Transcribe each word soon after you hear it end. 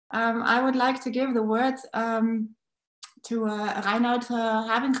I would like to give the word to Reinout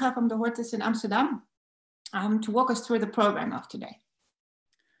Havinga from the Hortus in Amsterdam to walk us through the program of today.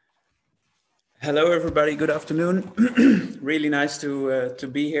 Hello, everybody. Good afternoon. Really nice to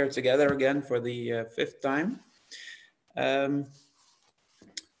be here together again for the fifth time.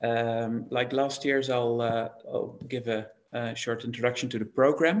 Like last year's, I'll give a short introduction to the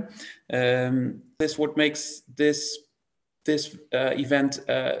program. What makes this event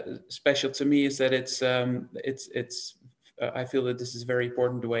special to me is that I feel that this is a very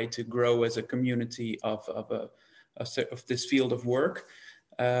important way to grow as a community of this field of work.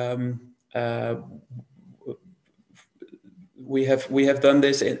 We have done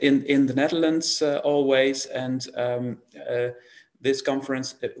this in the Netherlands always, and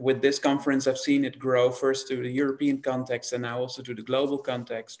with this conference I've seen it grow first to the European context and now also to the global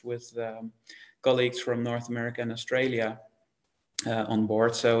context with colleagues from North America and Australia on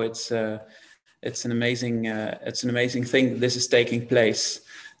board. So it's an amazing thing that this is taking place,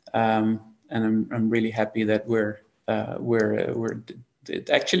 and I'm really happy that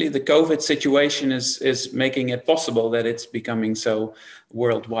actually the COVID situation is making it possible that it's becoming so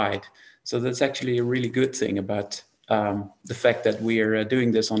worldwide. So that's actually a really good thing about the fact that we are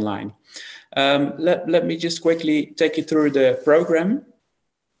doing this online. Let me just quickly take you through the program.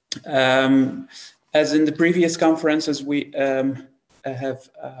 As in the previous conferences, we have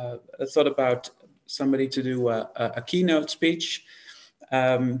thought about somebody to do a keynote speech.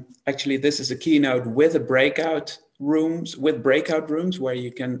 Actually, this is a keynote with breakout rooms where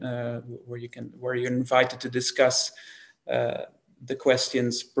you're invited to discuss the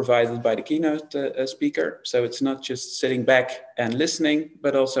questions provided by the keynote speaker. So it's not just sitting back and listening,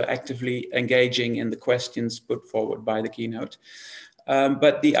 but also actively engaging in the questions put forward by the keynote.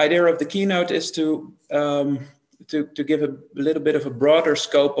 But the idea of the keynote is to give a little bit of a broader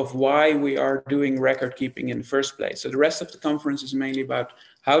scope of why we are doing record keeping in the first place. So the rest of the conference is mainly about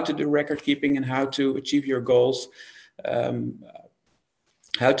how to do record keeping and how to achieve your goals, how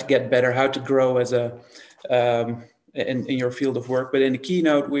to get better, how to grow as in your field of work. But in the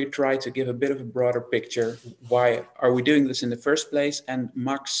keynote, we try to give a bit of a broader picture. Why are we doing this in the first place? And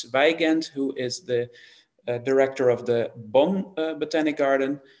Max Weigand, who is the director of the Bonn Botanic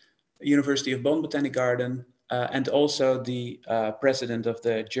Garden, University of Bonn Botanic Garden, and also the president of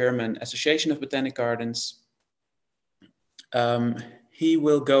the German Association of Botanic Gardens. He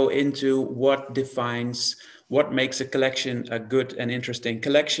will go into what makes a collection a good and interesting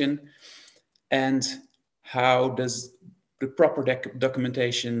collection, and how does the proper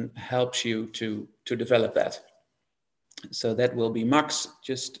documentation helps you to develop that. So that will be Max,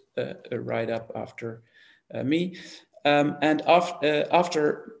 just right up after me. And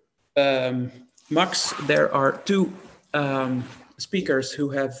after Max, there are two speakers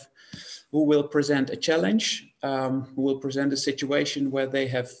who will present a challenge, who will present a situation where they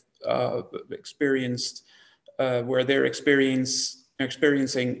have experienced, where they're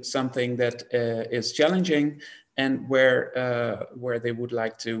experiencing something that is challenging, and where they would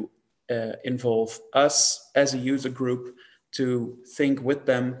like to involve us as a user group to think with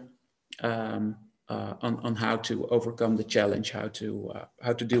them on how to overcome the challenge, how to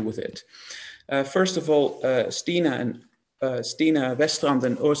deal with it. First of all, Stina Westrand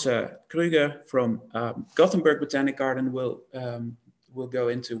and Åsa Kruger from Gothenburg Botanic Garden will go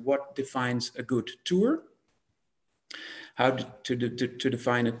into what defines a good tour, how to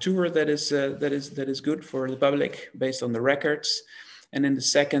define a tour that is good for the public based on the records. And in the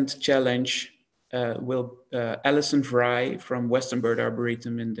second challenge, will Alison Fry from Western Bird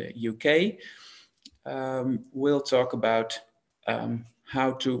Arboretum in the UK will talk about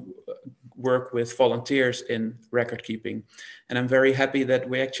how to work with volunteers in record keeping. And I'm very happy that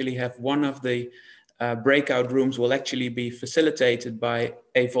we actually have one of the breakout rooms will actually be facilitated by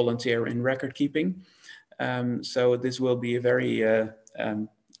a volunteer in record keeping. So this will be a very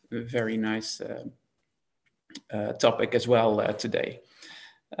nice topic as well today.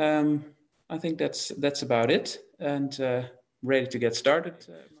 I think that's about it, and ready to get started.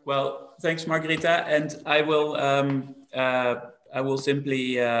 Well, thanks, Margherita, and I will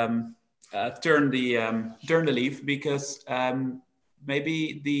simply turn the leaf, because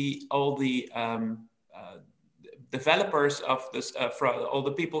maybe all the developers of this, all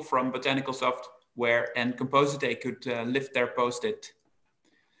the people from Botanical Software and Composite could lift their post-it,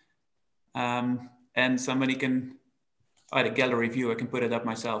 and somebody can, the gallery view, I can put it up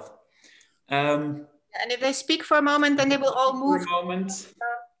myself. And if they speak for a moment, then they will all move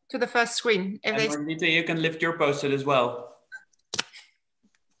to the first screen. And Margherita, you can lift your post-it as well.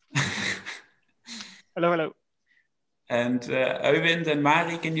 Hello, hello. And Øyvind and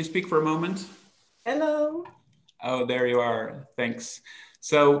Mari, can you speak for a moment? Hello. Oh, there you are. Thanks.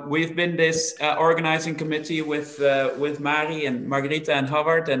 So we've been this organizing committee with Mari and Margherita and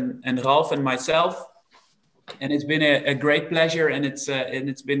Howard and Ralph and myself. And it's been a great pleasure, and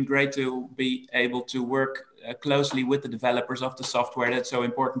it's been great to be able to work closely with the developers of the software that's so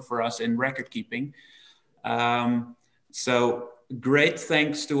important for us in record keeping. So great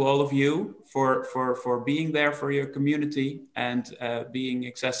thanks to all of you for being there for your community and being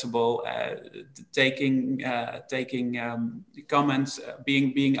accessible, taking comments,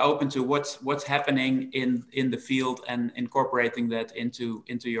 being open to what's happening in the field and incorporating that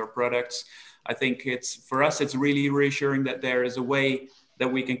into your products. I think for us it's really reassuring that there is a way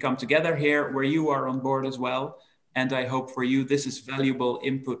that we can come together here where you are on board as well. And I hope for you this is valuable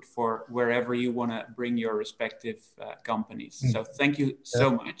input for wherever you want to bring your respective companies. So thank you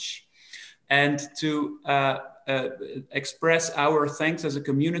so much. And to express our thanks as a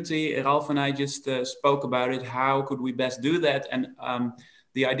community, Ralph and I just spoke about it. How could we best do that? And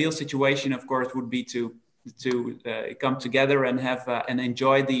the ideal situation, of course, would be to come together and have and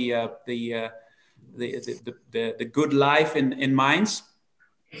enjoy the good life in Mainz.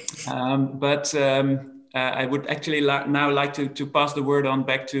 I would actually now like to pass the word on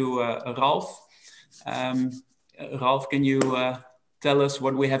back to Ralph. Ralph, can you tell us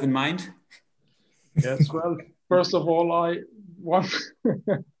what we have in mind? Yes, well, first of all, I want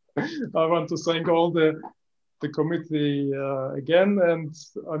to thank all the committee again. And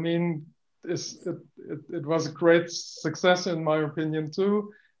I mean, it was a great success in my opinion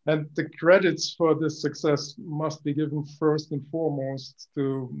too. And the credits for this success must be given first and foremost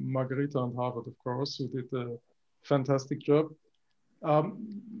to Margherita and Harvard, of course, who did a fantastic job.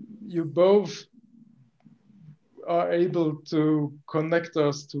 You both are able to connect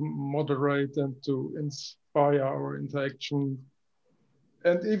us, to moderate and to inspire our interaction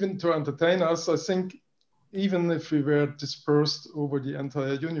and even to entertain us. I think even if we were dispersed over the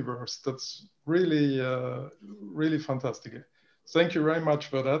entire universe, that's really, really fantastic. Thank you very much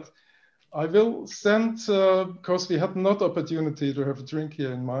for that. I will send, because we had not opportunity to have a drink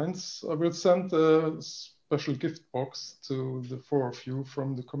here in Mainz, I will send a special gift box to the 4 of you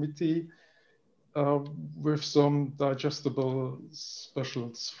from the committee with some digestible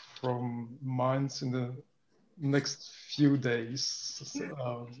specials from Mainz in the next few days.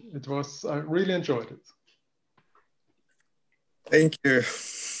 I really enjoyed it. Thank you.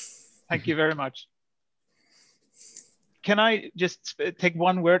 Thank you very much. Can I just take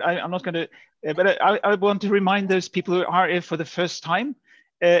one word? I'm not going to, but I want to remind those people who are here for the first time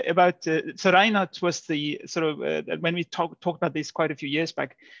about, so Reinout was the sort of, when we talked about this quite a few years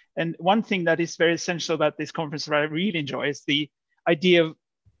back. And one thing that is very essential about this conference that I really enjoy is the idea of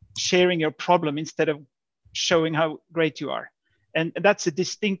sharing your problem instead of showing how great you are. And that's a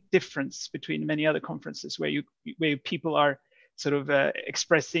distinct difference between many other conferences where people are sort of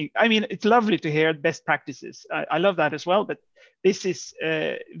expressing. I mean, it's lovely to hear best practices. I love that as well, but this is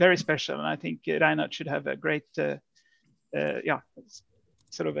very special. And I think Reinout should have a great, sort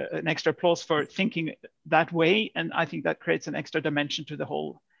of an extra applause for thinking that way. And I think that creates an extra dimension to the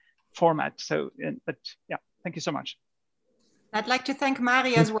whole format. So, but yeah, thank you so much. I'd like to thank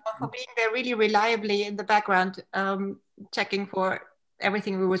Mari as well for being there really reliably in the background, checking for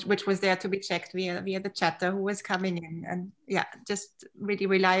everything which was there to be checked via the chatter who was coming in, and yeah, just really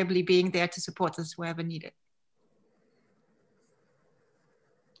reliably being there to support us wherever needed.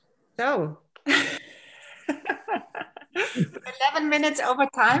 So 11 minutes over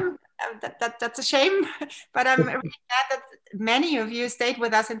time. That's a shame, but I'm really glad that many of you stayed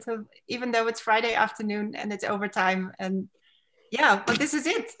with us until, even though it's Friday afternoon and it's overtime. And yeah, but this is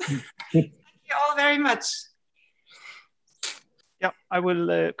it. Thank you all very much. Yeah, I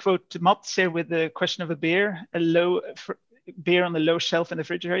will quote Mats here with the question of a beer. A low beer on the low shelf in the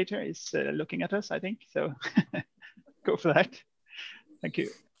refrigerator is looking at us, I think. So go for that. Thank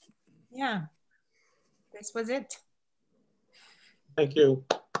you. Yeah, this was it. Thank you.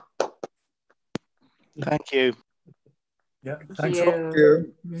 Thank you. Yeah, Thanks a a lot. lot.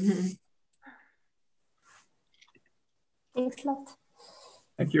 Thanks a lot.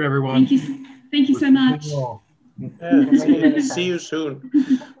 Thank you, everyone. Thank you so much. Yeah, see you soon.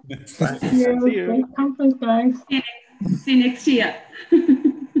 Bye. See you. Great conference, guys. See you next year. For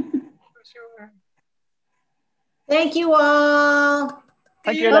sure. Thank you all.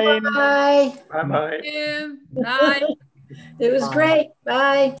 Thank you, Elaine. Bye. Bye-bye. Bye. It was great.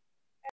 Bye.